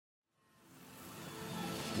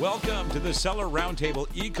Welcome to the Seller Roundtable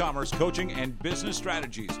e-commerce coaching and business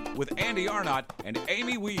strategies with Andy Arnott and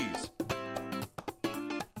Amy Wees.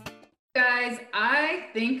 Guys, I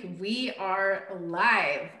think we are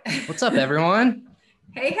live. What's up, everyone?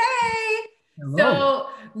 Hey. Hello. So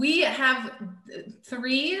we have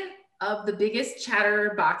three of the biggest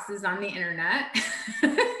chatter boxes on the internet.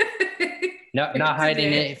 No, not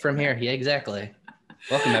hiding it from here. Yeah, exactly.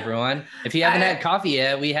 Welcome, everyone. If you haven't had coffee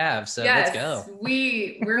yet, we have. So yes, let's go.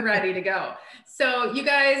 We're ready to go. So you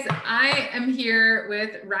guys, I am here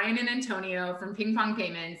with Ryan and Antonio from Ping Pong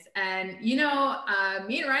Payments. And, me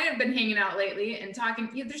and Ryan have been hanging out lately and talking.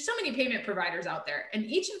 There's so many payment providers out there, and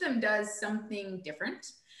each of them does something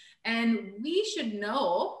different. And we should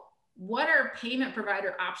know what our payment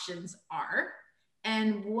provider options are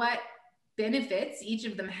and what benefits each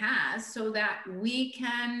of them has so that we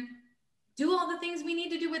can do all the things we need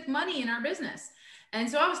to do with money in our business. And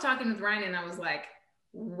so I was talking with Ryan and I was like,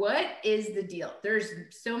 what is the deal? There's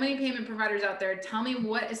so many payment providers out there. Tell me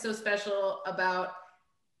what is so special about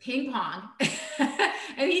Ping Pong.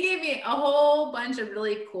 And he gave me a whole bunch of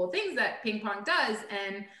really cool things that Ping Pong does.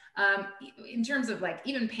 And in terms of like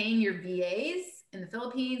even paying your VAs in the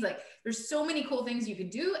Philippines, like there's so many cool things you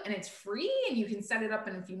could do, and it's free and you can set it up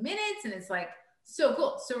in a few minutes, and it's like so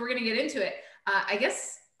cool. So we're going to get into it. I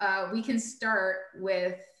guess we can start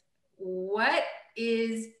with what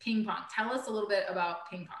is Ping Pong? Tell us a little bit about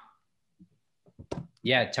Ping Pong.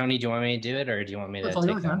 Yeah, Tony, do you want me to do it or do you want me to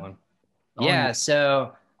take that one? Oh, Yeah,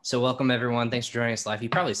 so welcome, everyone. Thanks for joining us live. You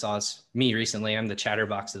probably saw me recently. I'm the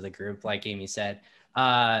chatterbox of the group, like Amy said.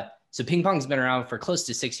 So Ping Pong's been around for close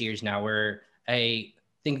to 6 years now. Think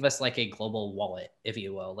of us like a global wallet, if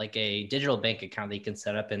you will, like a digital bank account that you can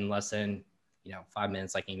set up in less than 5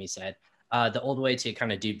 minutes, like Amy said. The old way to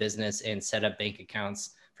kind of do business and set up bank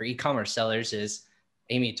accounts for e-commerce sellers is,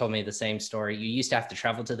 Amy told me the same story. You used to have to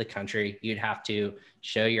travel to the country. You'd have to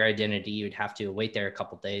show your identity. You'd have to wait there a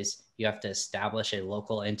couple of days. You have to establish a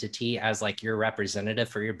local entity as like your representative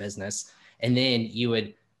for your business. And then you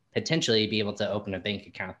would potentially be able to open a bank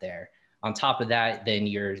account there. On top of that, then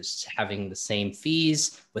you're having the same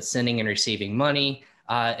fees with sending and receiving money.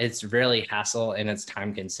 It's really hassle and it's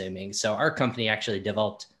time consuming. So our company actually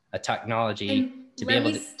developed a technology to be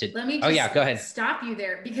able to. Let me just go ahead. Stop you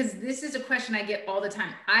there, because this is a question I get all the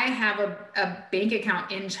time. I have a bank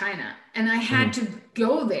account in China and I had to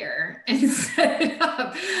go there and set it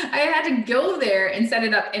up.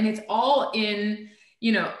 And it's all in,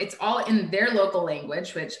 it's all in their local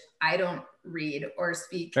language, which I don't read or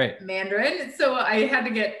speak Mandarin. So I had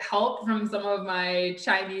to get help from some of my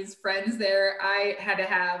Chinese friends there. I had to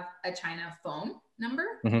have a China phone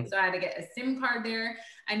number. So I had to get a SIM card there.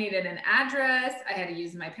 I needed an address. I had to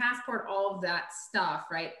use my passport, all of that stuff,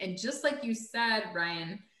 right? And just like you said,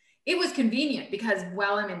 Ryan, it was convenient because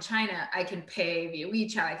while I'm in China, I can pay via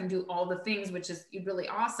WeChat. I can do all the things, which is really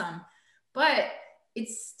awesome. But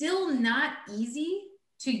it's still not easy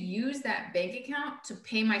to use that bank account to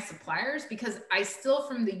pay my suppliers, because I still,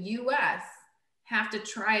 from the US, have to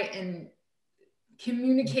try and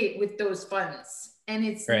communicate with those funds. And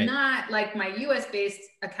it's not like my US based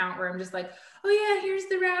account where I'm just like, oh yeah, here's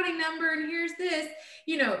the routing number and here's this.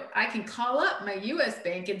 I can call up my US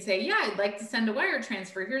bank and say, yeah, I'd like to send a wire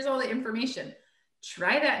transfer. Here's all the information.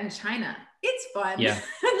 Try that in China. It's fun. Yeah.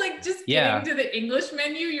 Like just getting to the English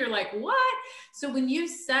menu, you're like, what? So when you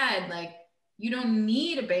said like, you don't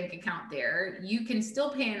need a bank account there, you can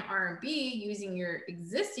still pay an RMB using your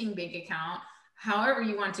existing bank account. However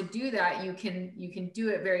you want to do that, you can do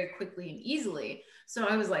it very quickly and easily. So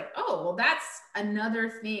I was like, oh, well, that's another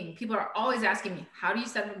thing. People are always asking me, how do you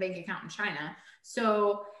set up a bank account in China?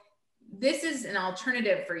 So this is an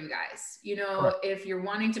alternative for you guys. If you're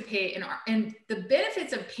wanting to pay and the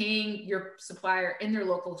benefits of paying your supplier in their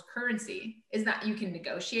local currency is that you can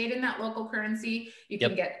negotiate in that local currency. You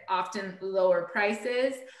can get often lower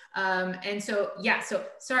prices. And so, so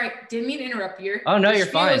sorry, didn't mean to interrupt you. Oh no, you're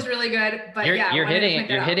fine. It was really good, but you're hitting it.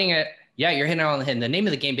 You're hitting it. Yeah, you're hitting it on the head. The name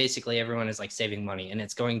of the game, basically, everyone is like saving money, and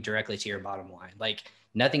it's going directly to your bottom line. Like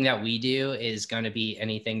nothing that we do is going to be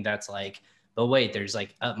anything that's like, but wait, there's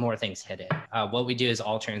like more things hidden. What we do is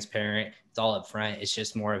all transparent. It's all upfront. It's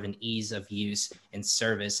just more of an ease of use and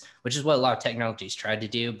service, which is what a lot of technologies try to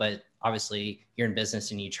do. But obviously, you're in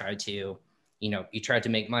business and you try to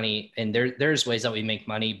make money. And there's ways that we make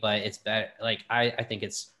money, but it's better. Like I think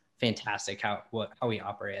it's fantastic how we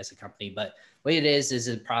operate as a company. But what it is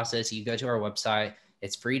a process. You go to our website.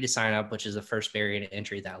 It's free to sign up, which is the first barrier to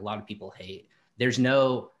entry that a lot of people hate. There's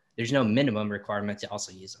no minimum requirement to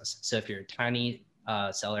also use us. So if you're a tiny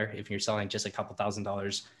seller, if you're selling just a couple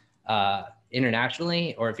 $1,000s,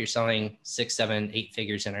 internationally, or if you're selling 6, 7, 8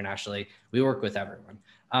 figures internationally, we work with everyone.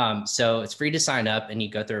 So it's free to sign up, and you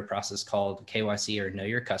go through a process called KYC, or Know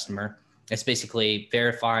Your Customer. It's basically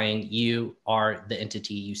verifying you are the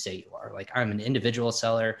entity you say you are. Like, I'm an individual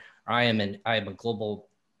seller, or I am a global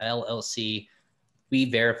LLC. We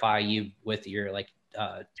verify you with your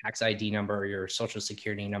tax ID number or your social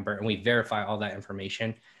security number, and we verify all that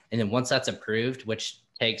information. And then once that's approved, which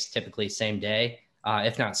takes typically same day,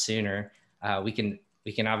 if not sooner, we can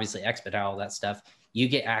obviously expedite all that stuff. You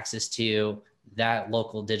get access to that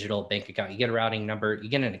local digital bank account. You get a routing number, you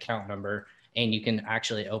get an account number, and you can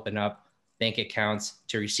actually open up bank accounts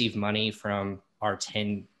to receive money from our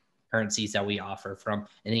 10 currencies that we offer from,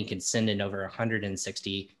 and then you can send in over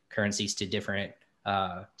 160 currencies to different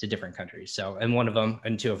countries. So, and one of them,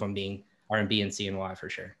 and 2 of them being RMB and CNY for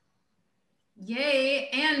sure. Yay.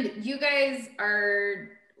 And you guys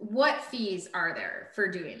what fees are there for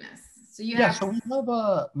doing this? So we have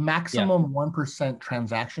a maximum 1%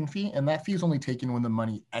 transaction fee, and that fee is only taken when the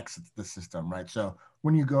money exits the system, right? So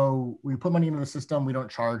when we put money into the system, we don't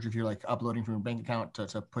charge if you're like uploading from your bank account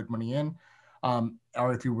to put money in.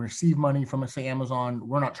 Or if you receive money from, say, Amazon,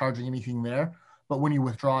 we're not charging anything there. But when you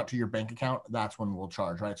withdraw it to your bank account, that's when we'll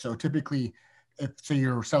charge, right? So typically, if, say,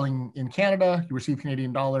 you're selling in Canada, you receive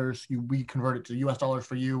Canadian dollars, we convert it to US dollars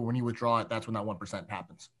for you. When you withdraw it, that's when that 1%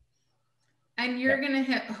 happens. And you're going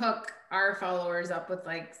to hook our followers up with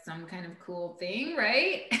like some kind of cool thing,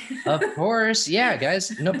 right? Of course. Yeah,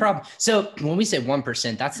 guys, no problem. So when we say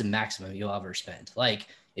 1%, that's the maximum you'll ever spend. Like,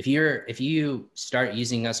 if you start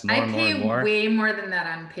using us more and more and more, I pay way more than that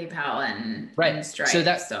on PayPal and Stripe. So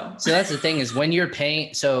that's the thing, is when you're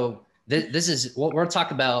paying. So this is what we'll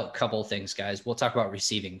talk about. A couple of things, guys. We'll talk about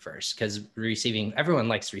receiving first, because everyone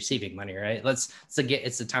likes receiving money, right? It's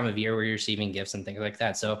the time of year where you're receiving gifts and things like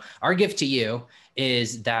that. So our gift to you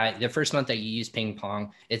is that the first month that you use Ping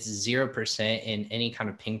Pong, it's 0% in any kind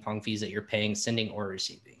of Ping Pong fees that you're paying, sending or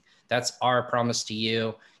receiving. That's our promise to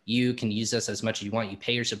you. You can use us as much as you want. You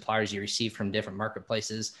pay your suppliers you receive from different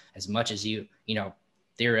marketplaces as much as you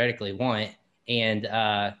theoretically want, and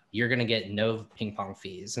you're going to get no Ping Pong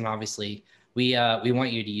fees. And obviously, we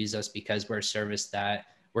want you to use us because we're a service that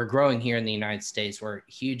we're growing here in the United States. We're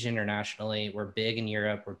huge internationally. We're big in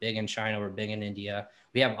Europe. We're big in China. We're big in India.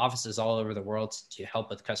 We have offices all over the world to help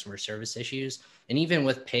with customer service issues. And even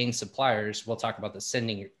with paying suppliers, we'll talk about the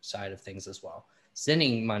sending side of things as well.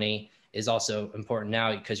 Sending money is also important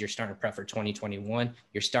now because you're starting to prep for 2021.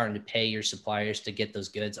 You're starting to pay your suppliers to get those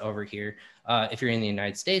goods over here. If you're in the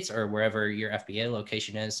United States or wherever your FBA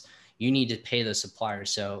location is, you need to pay those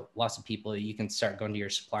suppliers. So lots of people, you can start going to your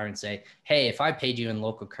supplier and say, hey, if I paid you in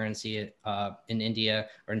local currency in India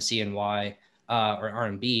or in CNY or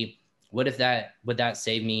RMB, would that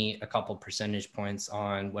save me a couple percentage points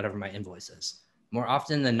on whatever my invoice is? More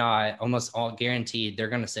often than not, almost all guaranteed, they're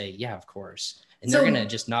going to say, yeah, of course. And they're going to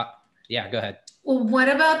just not. Yeah, go ahead. Well, what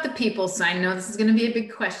about the people? So I know this is going to be a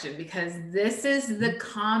big question, because this is the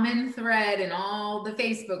common thread in all the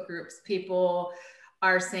Facebook groups. People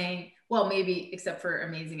are saying, well, maybe except for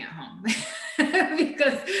Amazing at Home,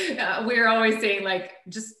 because we're always saying, like,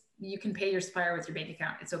 just, you can pay your supplier with your bank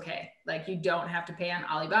account. It's okay. Like, you don't have to pay on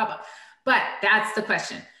Alibaba. But that's the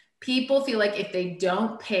question. People feel like if they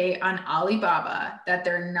don't pay on Alibaba, that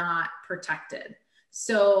they're not protected.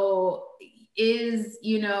 So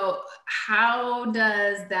how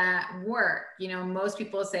does that work? Most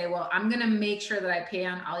people say, well, I'm going to make sure that I pay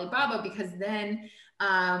on Alibaba, because then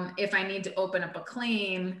if I need to open up a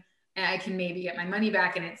claim, I can maybe get my money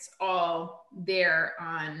back, and it's all there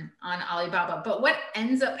on Alibaba. But what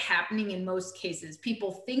ends up happening in most cases,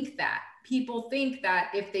 people think that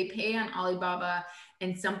if they pay on Alibaba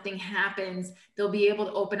and something happens, they'll be able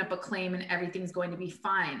to open up a claim and everything's going to be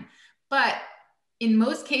fine. But in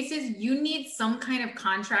most cases, you need some kind of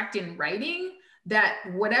contract in writing that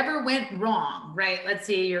whatever went wrong, right? Let's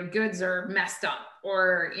say your goods are messed up,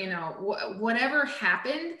 or, whatever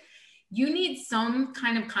happened, you need some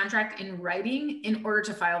kind of contract in writing in order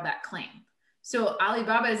to file that claim. So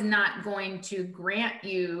Alibaba is not going to grant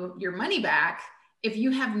you your money back if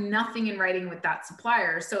you have nothing in writing with that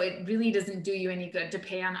supplier. So it really doesn't do you any good to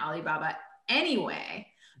pay on Alibaba anyway,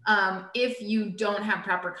 if you don't have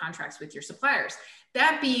proper contracts with your suppliers.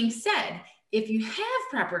 That being said, if you have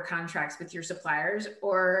proper contracts with your suppliers,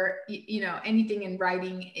 or, anything in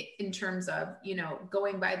writing in terms of,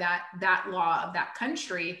 going by that law of that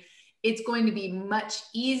country, it's going to be much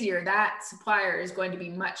easier. That supplier is going to be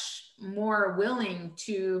much more willing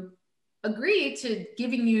to agree to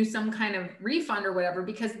giving you some kind of refund or whatever,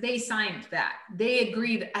 because they signed that. They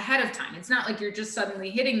agreed ahead of time. It's not like you're just suddenly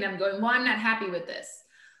hitting them going, well, I'm not happy with this.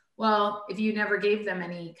 Well, if you never gave them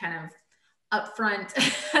any kind of upfront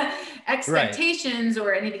expectations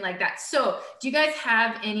or anything like that. So do you guys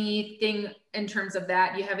have anything in terms of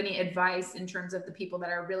that? Do you have any advice in terms of the people that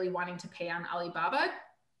are really wanting to pay on Alibaba?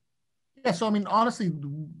 Yeah, so I mean, honestly,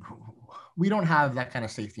 we don't have that kind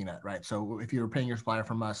of safety net, right? So if you're paying your supplier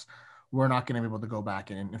from us, we're not going to be able to go back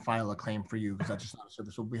and file a claim for you because that's just not a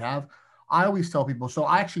service that we have. I always tell people, so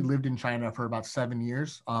I actually lived in China for about 7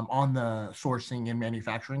 years on the sourcing and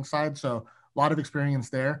manufacturing side. So a lot of experience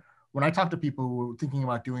there. When I talk to people who are thinking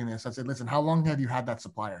about doing this, I said, listen, how long have you had that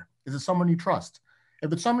supplier? Is it someone you trust?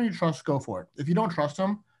 If it's someone you trust, go for it. If you don't trust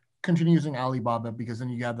them, continue using Alibaba because then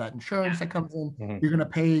you have that insurance that comes in. Mm-hmm. You're going to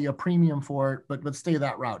pay a premium for it, but stay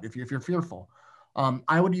that route if you're fearful.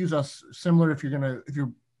 I would use us similar if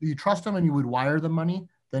you trust them and you would wire them money,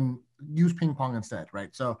 then use Ping Pong instead,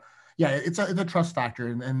 right? So yeah, it's a trust factor.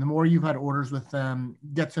 And the more you've had orders with them,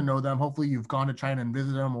 get to know them. Hopefully you've gone to China and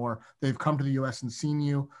visited them or they've come to the US and seen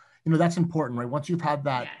you. You know, that's important, right? Once you've had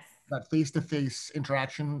that face-to-face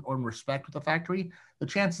interaction or respect with the factory, the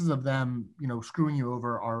chances of them, you know, screwing you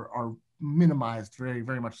over are minimized very,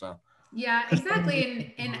 very much so. Yeah,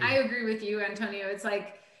 exactly. And I agree with you, Antonio. It's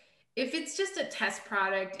like, if it's just a test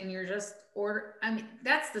product and you're just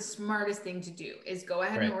that's the smartest thing to do is go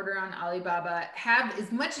ahead and order on Alibaba, have as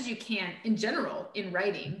much as you can in general in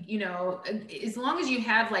writing, you know, as long as you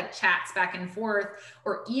have like chats back and forth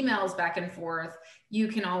or emails back and forth, you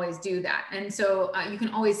can always do that. And so you can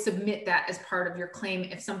always submit that as part of your claim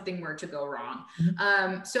if something were to go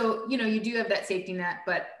wrong. So, you know, you do have that safety net,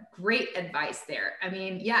 but great advice there. I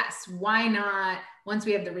mean, yes, why not, once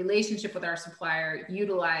we have the relationship with our supplier,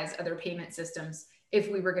 utilize other payment systems if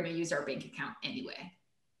we were going to use our bank account anyway.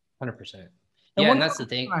 100%. Yeah, and that's the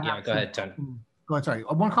thing. Yeah, go ahead, Tony. Go ahead, sorry.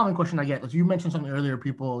 One common question I get is you mentioned something earlier,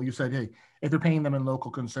 you said, hey, if you're paying them in local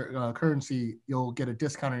currency, you'll get a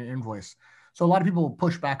discount on your invoice. So a lot of people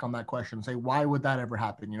push back on that question and say, why would that ever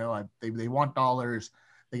happen? You know, they want dollars,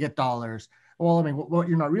 they get dollars. Well, I mean, what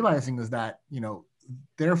you're not realizing is that, you know,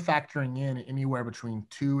 they're factoring in anywhere between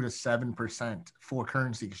 2 to 7% for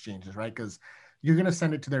currency exchanges, right? Because you're going to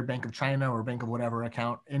send it to their Bank of China or Bank of whatever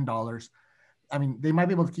account in dollars. I mean, they might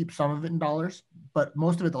be able to keep some of it in dollars, but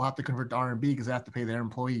most of it they'll have to convert to RMB because they have to pay their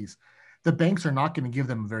employees. The banks are not going to give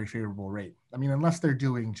them a very favorable rate. I mean, unless they're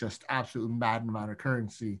doing just absolute mad amount of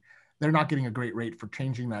currency, they're not getting a great rate for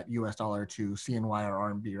changing that US dollar to CNY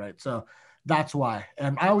or RMB, right? So that's why.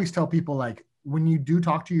 And I always tell people, like, when you do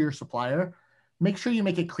talk to your supplier, make sure you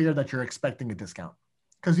make it clear that you're expecting a discount.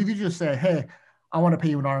 Because if you just say, hey, I want to pay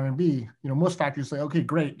you in RMB, you know, most factories say, okay,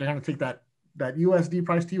 great. They're going to take that USD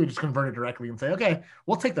price to you and just convert it directly and say, okay,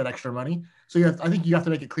 we'll take that extra money. So I think you have to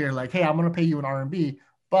make it clear, like, hey, I'm going to pay you in RMB,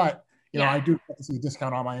 but you know, I do have to see a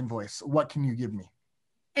discount on my invoice. What can you give me?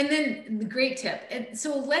 And then the great tip. And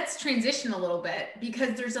so let's transition a little bit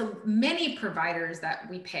because there's many providers that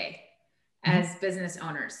we pay as business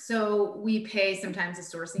owners. So we pay sometimes a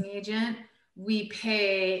sourcing agent. We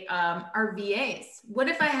pay our VAs. What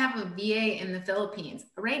if I have a VA in the Philippines?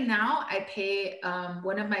 Right now, I pay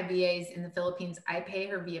one of my VAs in the Philippines. I pay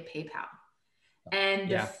her via PayPal. And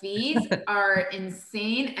the fees are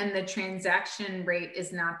insane and the transaction rate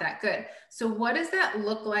is not that good. So what does that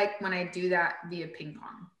look like when I do that via Ping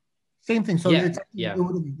Pong? Same thing. So it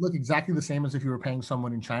would look exactly the same as if you were paying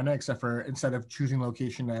someone in China, except for instead of choosing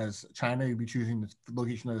location as China, you'd be choosing the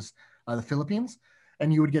location as the Philippines.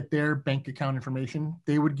 And you would get their bank account information.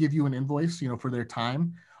 They would give you an invoice, you know, for their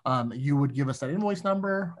time. You would give us that invoice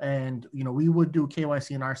number and, you know, we would do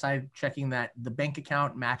KYC on our side, checking that the bank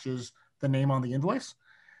account matches the name on the invoice.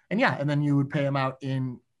 And then you would pay them out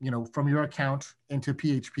in, you know, from your account into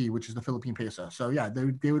PHP, which is the Philippine peso. So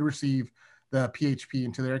they would receive the PHP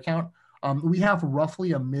into their account. We have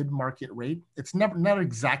roughly a mid-market rate. It's not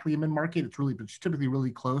exactly a mid-market. It's typically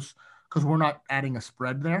really close because we're not adding a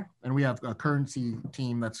spread there. And we have a currency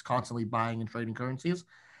team that's constantly buying and trading currencies.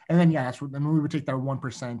 And then, then we would take that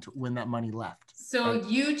 1% when that money left. So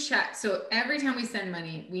you check. So every time we send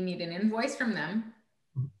money, we need an invoice from them.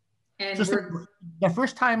 And just the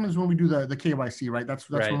first time is when we do the KYC, right? That's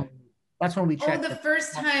when we check. Oh, the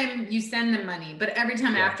first time you send them money, but every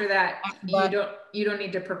time after that, you don't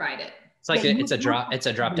need to provide it. It's like it's a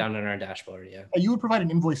drop down on our dashboard. Yeah. You would provide an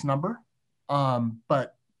invoice number,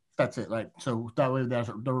 but that's it, right? So that way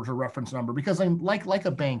there was a reference number because like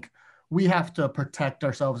a bank, we have to protect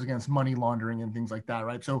ourselves against money laundering and things like that,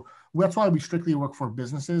 right? So that's why we strictly work for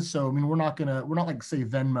businesses. So I mean, we're not like say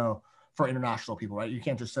Venmo for international people, right? You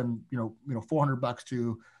can't just send, you know, $400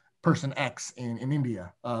 to person X in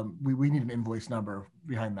India. We need an invoice number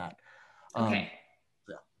behind that. Okay.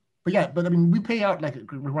 But I mean, we pay out, like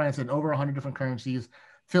Ryan said, over 100 different currencies.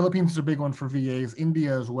 Philippines is a big one for VAs,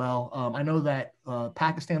 India as well. I know that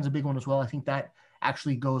Pakistan's a big one as well. I think that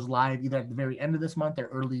actually goes live either at the very end of this month or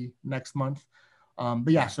early next month.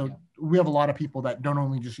 But yeah, so we have a lot of people that don't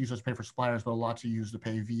only just use us to pay for suppliers, but a lot to use to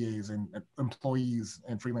pay VAs and employees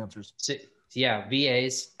and freelancers. So, yeah,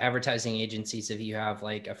 VAs, advertising agencies, if you have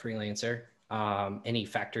like a freelancer, any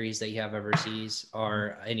factories that you have overseas,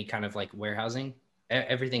 or any kind of like warehousing,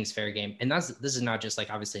 everything's fair game. And this is not just like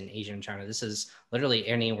obviously in Asia and China. This is literally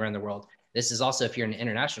anywhere in the world. This is also if you're an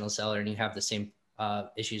international seller and you have the same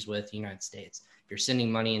issues with the United States. If you're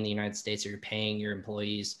sending money in the United States or you're paying your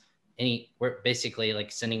employees, we're basically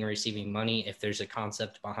like sending or receiving money. If there's a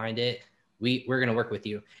concept behind it, we're going to work with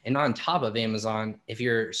you. And on top of Amazon, if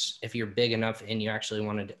you're big enough and you actually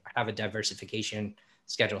want to have a diversification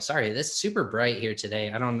schedule, sorry, this is super bright here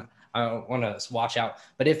today. I don't want to watch out,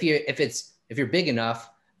 but if you're big enough,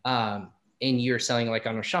 and you're selling like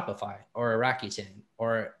on a Shopify or a Rakuten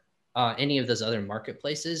or any of those other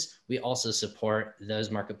marketplaces, we also support those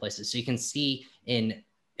marketplaces. So you can see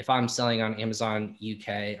if I'm selling on Amazon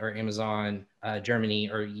UK or Amazon Germany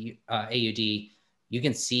or AUD, you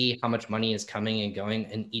can see how much money is coming and going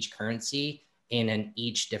in each currency and in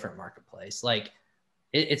each different marketplace. Like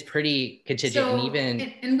it's pretty contingent. So,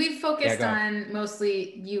 and we've focused on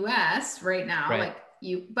mostly US right now, right.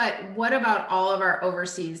 But what about all of our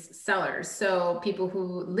overseas sellers? So people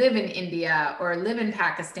who live in India or live in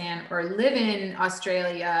Pakistan or live in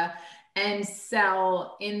Australia and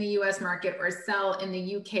sell in the US market or sell in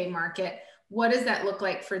the UK market, what does that look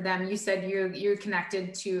like for them? You said you're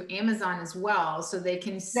connected to Amazon as well, so they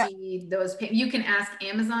can see those. You can ask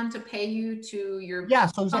Amazon to pay you to your. Yeah,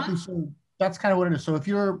 so exactly. So that's kind of what it is. So if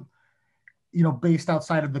you're, based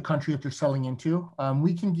outside of the country that you're selling into,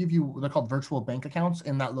 we can give you, they're called virtual bank accounts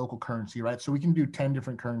in that local currency, right? So we can do 10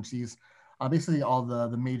 different currencies, basically all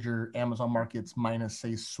the major Amazon markets minus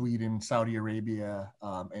say Sweden, Saudi Arabia,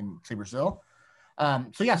 and say Brazil.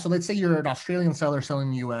 So let's say you're an Australian seller selling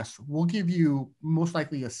in the US, we'll give you most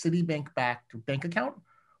likely a Citibank backed bank account,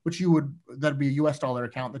 that'd be a US dollar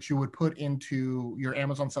account that you would put into your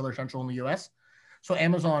Amazon Seller Central in the US. So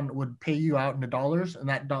Amazon would pay you out into dollars, and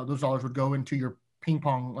those dollars would go into your Ping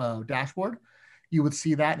Pong dashboard. You would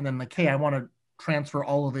see that, and then like, hey, I want to transfer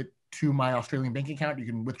all of it to my Australian bank account. You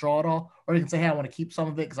can withdraw it all, or you can say, hey, I want to keep some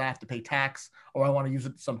of it because I have to pay tax, or I want to use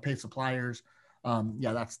it to pay suppliers.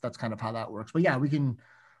 That's kind of how that works. But yeah, we can.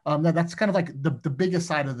 That's kind of like the biggest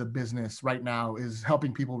side of the business right now is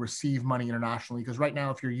helping people receive money internationally. Because right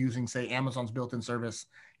now, if you're using say Amazon's built-in service,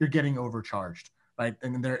 you're getting overcharged. Right.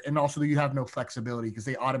 And also you have no flexibility because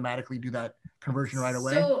they automatically do that conversion right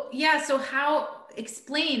away. So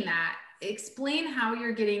explain that. Explain how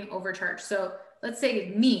you're getting overcharged. So let's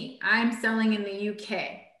say I'm selling in the UK,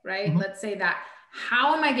 right? Mm-hmm. Let's say that.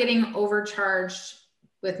 How am I getting overcharged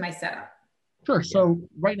with my setup? Sure. So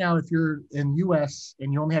right now, if you're in US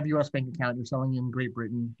and you only have US bank account, you're selling in Great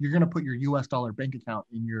Britain, you're going to put your US dollar bank account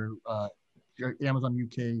in your Amazon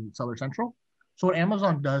UK Seller Central. So what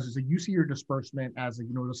Amazon does is that you see your disbursement as,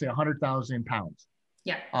 let's say 100,000 pounds.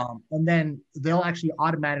 Yeah. And then they'll actually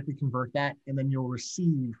automatically convert that, and then you'll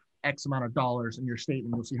receive X amount of dollars in your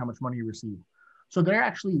statement. You'll see how much money you receive. So they're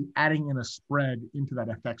actually adding in a spread into that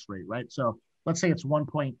FX rate, right? So let's say it's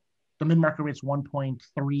the mid-market rate's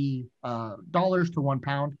 $1.3 to 1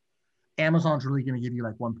 pound. Amazon's really going to give you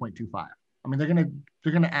like 1.25. I mean,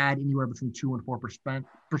 they're gonna add anywhere between 2 and 4%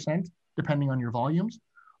 depending on your volumes.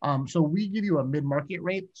 So we give you a mid-market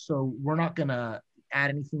rate. So we're not going to add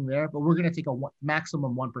anything there, but we're going to take a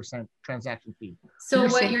maximum 1% transaction fee. So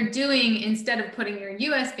what you're doing, instead of putting your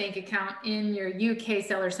US bank account in your UK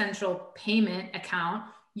Seller Central payment account,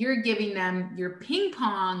 you're giving them your Ping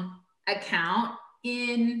Pong account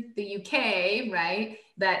in the UK, right?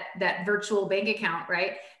 That virtual bank account,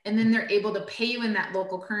 right? And then they're able to pay you in that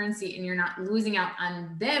local currency, and you're not losing out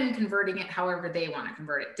on them converting it however they want to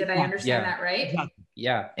convert it. Did I understand that right?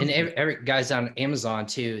 Yeah. And every guys on Amazon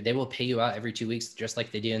too, they will pay you out every 2 weeks, just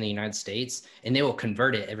like they do in the United States, and they will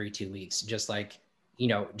convert it every 2 weeks, just like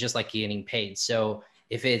getting paid. So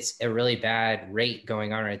if it's a really bad rate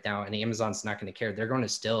going on right now and Amazon's not going to care, they're going to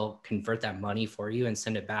still convert that money for you and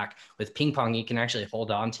send it back. With Ping Pong, you can actually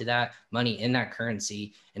hold on to that money in that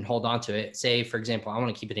currency and hold on to it. Say, for example, I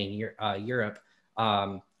want to keep it in Europe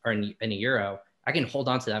or in a euro. I can hold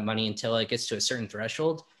on to that money until it gets to a certain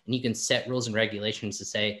threshold, and you can set rules and regulations to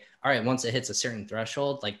say, all right, once it hits a certain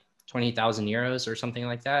threshold, like 20,000 euros or something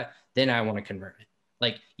like that, then I want to convert it.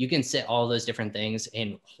 Like you can set all those different things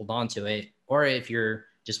and hold on to it. Or if you're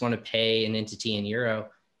just want to pay an entity in euro,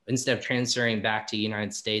 instead of transferring back to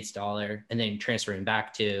United States dollar and then transferring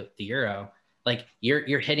back to the euro, like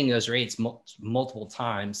you're hitting those rates multiple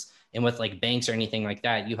times. And with like banks or anything like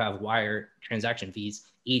that, you have wire transaction fees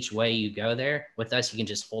each way you go there. With us, you can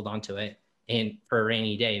just hold on to it and for a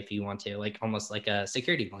rainy day if you want to, like almost like a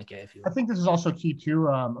security blanket, if you will. I think this is also key too.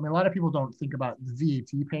 I mean, a lot of people don't think about the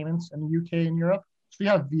VAT payments in the UK and Europe. So you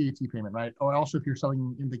have VAT payment, right? Or also if you're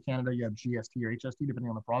selling into Canada, you have GST or HST, depending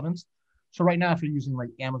on the province. So right now, if you're using like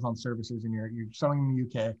Amazon services and you're selling in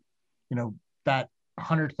the UK, you know, that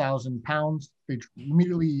 £100,000, they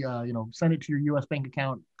immediately, you know, send it to your US bank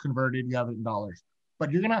account, converted, you have it in dollars.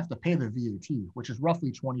 But you're going to have to pay the VAT, which is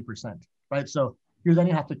roughly 20%, right? So you're then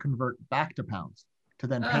you have to convert back to pounds to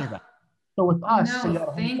then pay that. So with us, no, so you have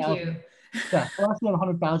 100,000. Yeah, for us, you have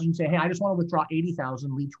 100,000. You say, hey, I just want to withdraw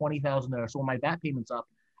 80,000, leave 20,000 there. So when my VAT payment's up,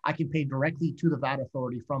 I can pay directly to the VAT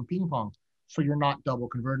authority from Ping Pong. So you're not double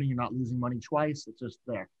converting. You're not losing money twice. It's just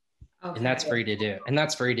there. Okay. And that's free to do. And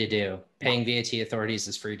that's free to do. Paying VAT authorities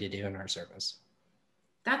is free to do in our service.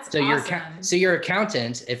 That's so awesome. Your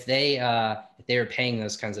accountant, if they are paying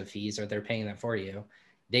those kinds of fees or they're paying that for you,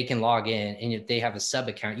 they can log in, and if they have a sub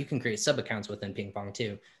account, you can create sub accounts within Ping Pong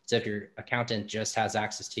too. So if your accountant just has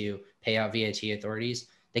access to pay out VAT authorities,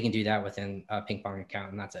 they can do that within a Ping Pong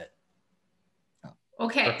account, and that's it.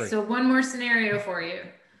 Okay, so one more scenario for you.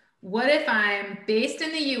 What if I'm based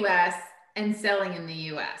in the US and selling in the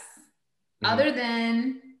US? Mm-hmm. Other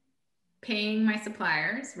than paying my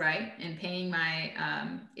suppliers, right? And paying my,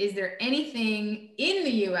 is there anything in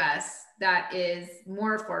the US that is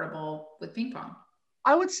more affordable with Ping Pong?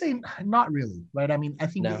 I would say not really, right? I mean, I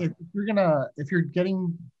think if you're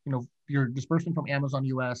getting, you know, your disbursement from Amazon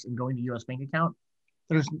US and going to US bank account,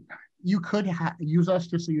 you could use us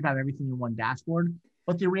just so you'd have everything in one dashboard.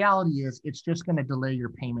 But the reality is it's just going to delay your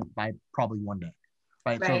payment by probably one day,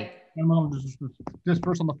 right? So Amazon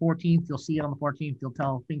disperse on the 14th, you'll see it on the 14th, you'll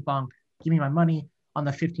tell Ping Pong, give me my money. On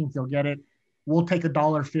the 15th, you'll get it. We'll take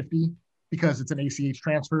 $1.50 because it's an ACH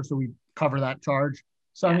transfer, so we cover that charge.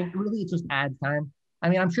 So I mean, really, it just adds time. I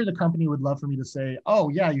mean, I'm sure the company would love for me to say, "Oh,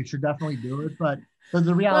 yeah, you should definitely do it," but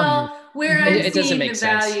the reality is, it doesn't make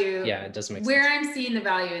sense. Yeah, it doesn't make sense. Where I'm seeing the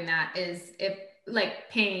value in that is if like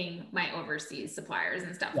paying my overseas suppliers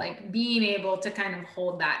and stuff, like being able to kind of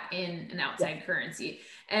hold that in an outside currency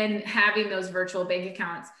and having those virtual bank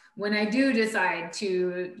accounts. When I do decide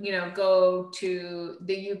to, you know, go to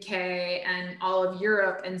the UK and all of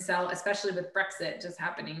Europe and sell, especially with Brexit just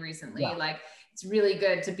happening recently, like it's really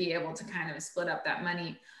good to be able to kind of split up that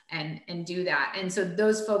money and do that. And so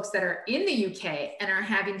those folks that are in the UK and are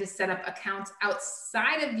having to set up accounts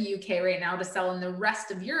outside of the UK right now to sell in the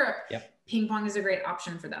rest of Europe, Ping Pong is a great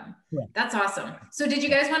option for them. That's awesome. So did you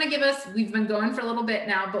guys want to give us, we've been going for a little bit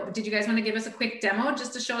now, but did you guys want to give us a quick demo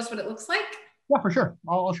just to show us what it looks like? Yeah, for sure.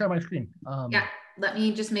 I'll share my screen. Yeah, let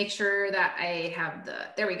me just make sure that I have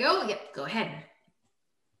there we go. Yep, go ahead.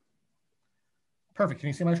 Perfect. Can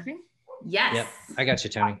you see my screen? Yes. Yep, I got you,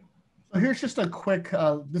 Tony. So here's just a quick,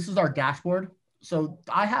 this is our dashboard. So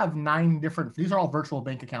I have 9 different, these are all virtual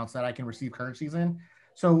bank accounts that I can receive currencies in.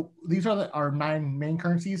 So these are our 9 main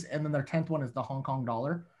currencies, and then their 10th one is the Hong Kong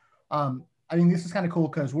dollar. I mean, this is kind of cool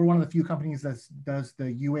because we're one of the few companies that does the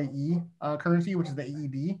UAE currency, which is the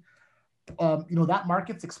AED. You know, that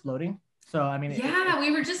market's exploding. So, I mean,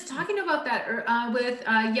 we were just talking about that with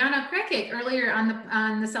Jana Krekik earlier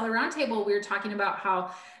on the Seller Roundtable. We were talking about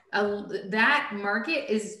how that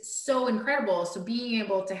market is so incredible. So being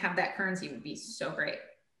able to have that currency would be so great.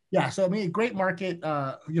 Yeah. So, I mean, a great market,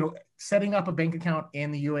 you know, setting up a bank account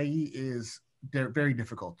in the UAE is very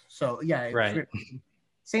difficult. So yeah, right.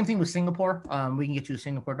 Same thing with Singapore. We can get you a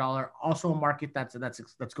Singapore dollar, also a market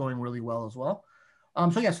that's going really well as well.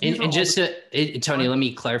 So yes, and just Tony, let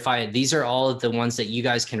me clarify. These are all of the ones that you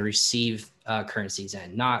guys can receive currencies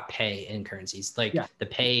in, not pay in currencies. Like the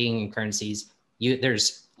paying in currencies,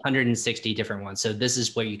 there's 160 different ones. So this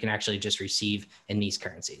is where you can actually just receive in these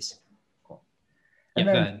currencies. Cool. And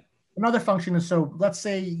then another function is, so let's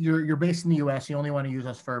say you're based in the US, you only want to use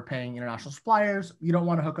us for paying international suppliers. You don't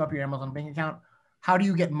want to hook up your Amazon bank account. How do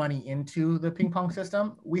you get money into the Ping Pong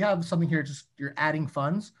system? We have something here, just you're adding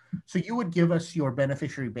funds. So you would give us your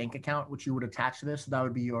beneficiary bank account, which you would attach to this. So that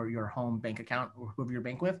would be your home bank account or whoever you're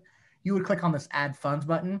bank with. You would click on this add funds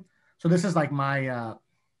button. So this is like my, of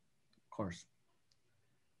course.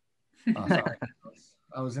 Sorry,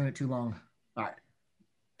 I was in it too long. All right.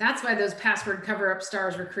 That's why those password cover-up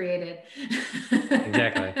stars were created.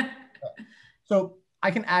 Exactly. So I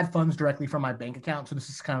can add funds directly from my bank account. So this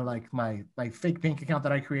is kind of like my fake bank account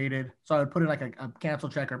that I created. So I would put in like a cancel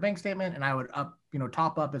check or bank statement, and I would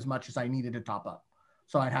top up as much as I needed to top up.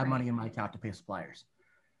 So I'd have money in my account to pay suppliers.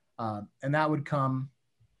 And that would come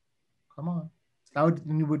on.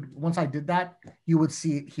 Once I did that, you would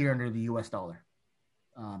see it here under the US dollar.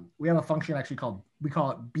 We have a function actually we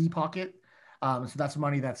call it B Pocket. So that's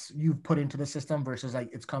money that's you've put into the system versus like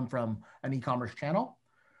it's come from an e-commerce channel.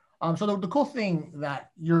 So the cool thing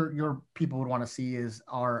that your people would want to see is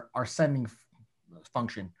our sending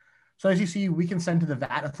function. So as you see, we can send to the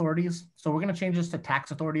VAT authorities. So we're going to change this to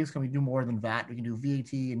tax authorities. Can we do more than VAT? We can do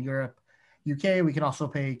VAT in Europe, UK. We can also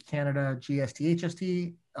pay Canada, GST,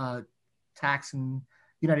 HST, tax in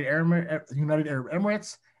United Arab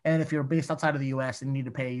Emirates. And if you're based outside of the US and you need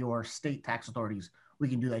to pay your state tax authorities, we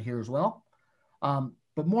can do that here as well.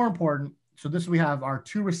 But more important, so we have our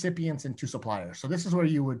 2 recipients and 2 suppliers. So this is where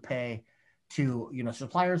you would pay to,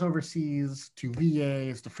 suppliers overseas, to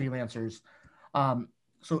VAs, to freelancers.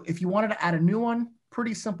 So if you wanted to add a new one,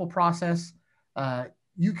 pretty simple process.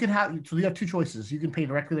 You have 2 choices. You can pay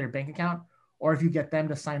directly to their bank account, or if you get them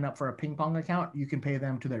to sign up for a ping pong account, you can pay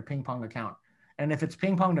them to their ping pong account. And if it's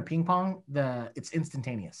ping pong to ping pong, it's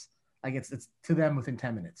instantaneous. Like it's to them within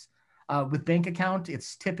 10 minutes. With bank account,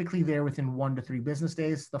 it's typically there within 1 to 3 business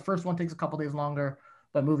days. The first one takes a couple days longer,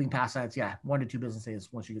 but moving past that, it's 1 to 2 business days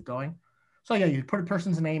once you get going. So you put a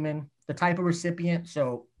person's name in, the type of recipient.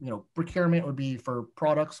 So, procurement would be for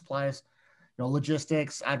products, supplies,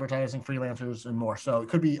 logistics, advertising, freelancers, and more. So it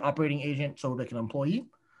could be operating agent, so like an employee.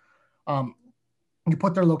 You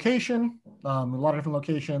put their location, a lot of different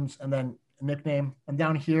locations, and then a nickname. And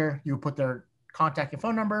down here, you would put their contact and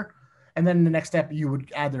phone number. And then the next step, you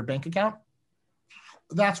would add their bank account.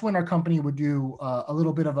 That's when our company would do a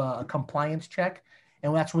little bit of a compliance check.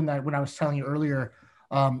 And that's when I was telling you earlier,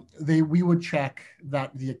 we would check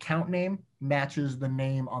that the account name matches the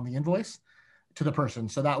name on the invoice to the person.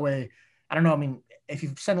 So that way, I don't know, if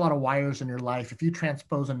you've sent a lot of wires in your life, if you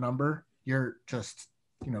transpose a number, you're just,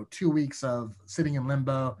 2 weeks of sitting in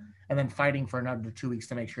limbo and then fighting for another 2 weeks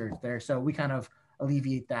to make sure it's there. So we kind of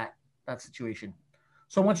alleviate that situation.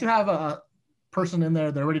 So once you have a person in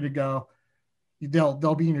there, they're ready to go,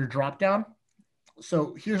 they'll be in your drop down.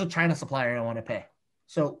 So here's a China supplier I want to pay.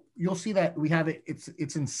 So you'll see that we have it's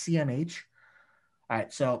in CNH. All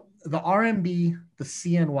right, so the RMB, the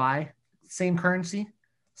CNY, same currency.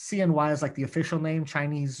 CNY is like the official name,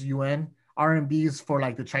 Chinese yuan. RMB is for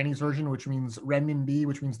like the Chinese version, which means renminbi,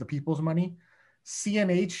 which means the people's money.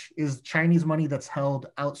 CNH is Chinese money that's held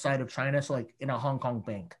outside of China, so like in a Hong Kong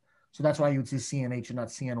bank. So that's why you would see CNH and not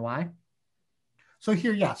CNY. So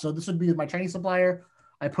here, so this would be my Chinese supplier.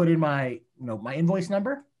 I put in my, my invoice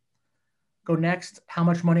number. Go next, how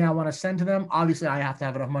much money I want to send to them. Obviously, I have to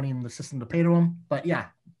have enough money in the system to pay to them. But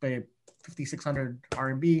pay 5,600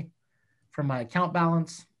 RMB from my account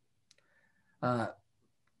balance.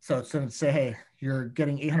 So it's going to say, hey, you're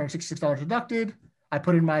getting $866 deducted. I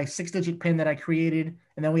put in my 6-digit PIN that I created,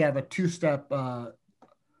 and then we have a 2-step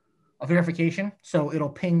verification. So it'll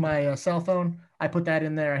ping my cell phone. I put that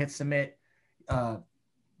in there. I hit submit.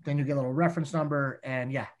 Then you get a little reference number,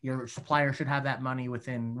 and your supplier should have that money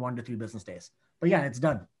within 1 to 3 business days. But it's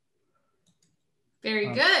done.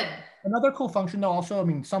 Very good. Another cool function though, also,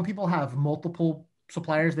 some people have multiple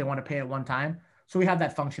suppliers they want to pay at one time. So we have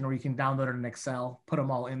that function where you can download it in Excel, put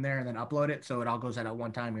them all in there, and then upload it. So it all goes out at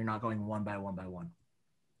one time. You're not going one by one by one.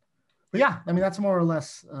 But that's more or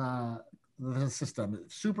less the system.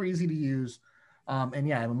 It's super easy to use.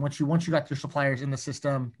 And once you got your suppliers in the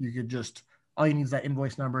system, you could just, all you need is that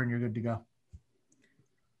invoice number and you're good to go.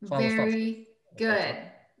 Very good.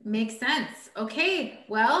 Makes sense. Okay.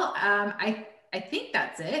 Well, I think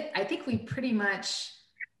that's it. I think we pretty much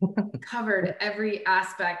covered every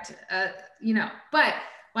aspect, but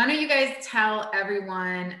why don't you guys tell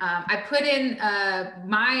everyone, I put in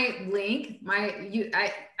my link,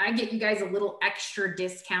 I get you guys a little extra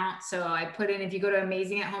discount. So I put in, if you go to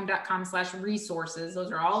amazingathome.com/resources,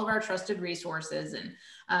 those are all of our trusted resources. And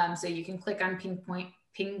so you can click on ping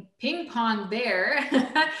pong there.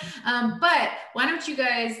 But why don't you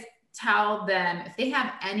guys tell them, if they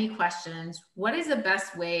have any questions, what is the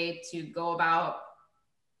best way to go about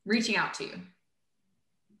reaching out to you?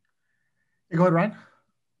 Go ahead, Ryan.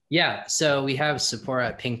 Yeah, so we have support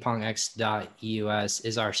at pingpongx.us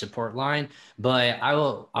is our support line, but I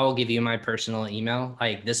will give you my personal email.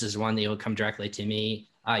 Like, this is one that will come directly to me.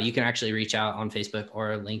 You can actually reach out on Facebook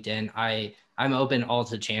or LinkedIn. I'm open all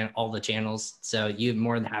the channels, so you're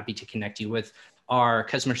more than happy to connect you with our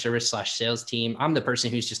customer service / sales team. I'm the person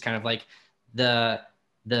who's just kind of like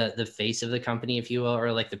the face of the company, if you will,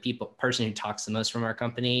 or like the person who talks the most from our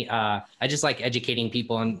company. I just like educating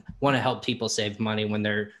people and want to help people save money when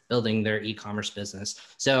they're building their e-commerce business.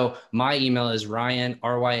 So my email is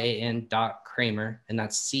ryan.kramer, and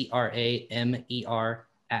that's CRAMER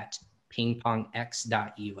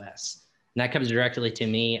 @pingpongx.us. and that comes directly to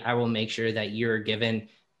me, I will make sure that you're given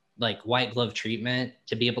like white glove treatment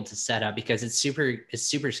to be able to set up, because it's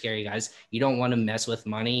super scary, guys. You don't want to mess with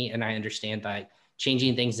money. And I understand that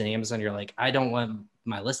changing things in Amazon, you're like, I don't want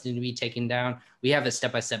my listing to be taken down. We have a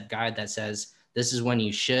step-by-step guide that says, this is when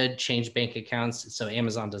you should change bank accounts so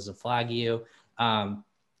Amazon doesn't flag you.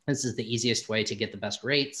 This is the easiest way to get the best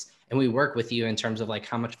rates. And we work with you in terms of like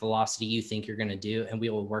how much velocity you think you're going to do. And we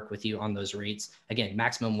will work with you on those rates. Again,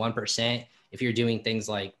 maximum 1%. If you're doing things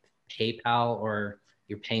like PayPal or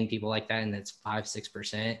you're paying people like that and it's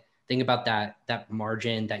 5-6%, think about that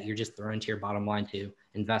margin that you're just throwing to your bottom line to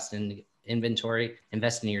invest in inventory,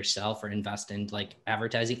 invest in yourself, or invest in like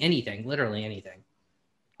advertising, anything, literally anything.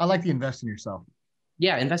 I like the invest in yourself.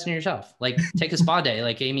 Yeah, invest in yourself. Like take a spa day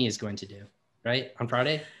like Amy is going to do, right? On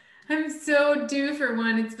Friday. I'm so due for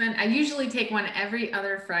one. I usually take one every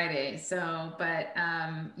other Friday. So, but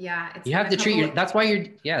yeah. You have to treat that's why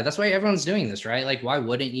everyone's doing this, right? Like, why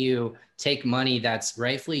wouldn't you take money that's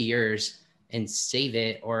rightfully yours and save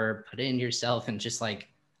it or put it in yourself and just like,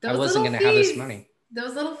 I wasn't going to have this money.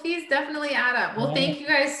 Those little fees definitely add up. Well, thank you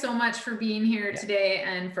guys so much for being here today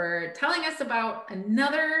and for telling us about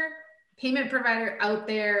another payment provider out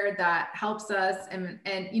there that helps us. And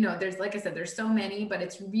you know, there's, like I said, there's so many, but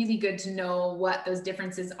it's really good to know what those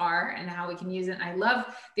differences are and how we can use it. And I love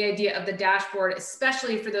the idea of the dashboard,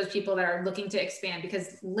 especially for those people that are looking to expand,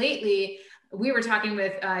 because lately we were talking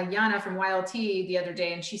with Yana from YLT the other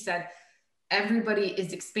day, and she said, everybody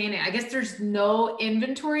is expanding. I guess there's no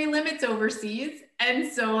inventory limits overseas. And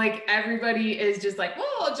so like everybody is just like,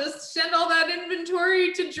 well, just send all that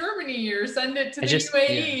inventory to Germany or send it to the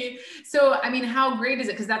UAE. Yeah. So, I mean, how great is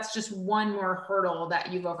it? Because that's just one more hurdle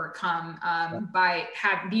that you've overcome by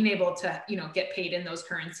being able to, you know, get paid in those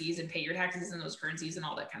currencies and pay your taxes in those currencies and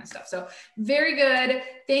all that kind of stuff. So very good.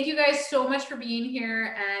 Thank you guys so much for being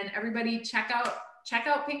here, and everybody check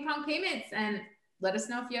out Ping Pong Payments and let us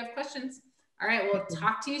know if you have questions. All right, we'll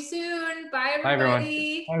talk to you soon. Bye,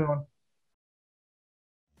 everybody. Bye, everyone.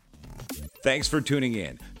 Thanks for tuning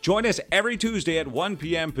in. Join us every Tuesday at 1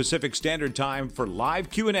 p.m. Pacific Standard Time for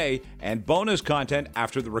live Q&A and bonus content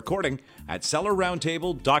after the recording at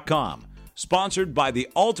sellerroundtable.com. Sponsored by the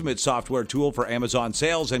ultimate software tool for Amazon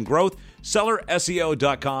sales and growth,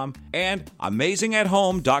 sellerseo.com and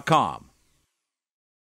amazingathome.com.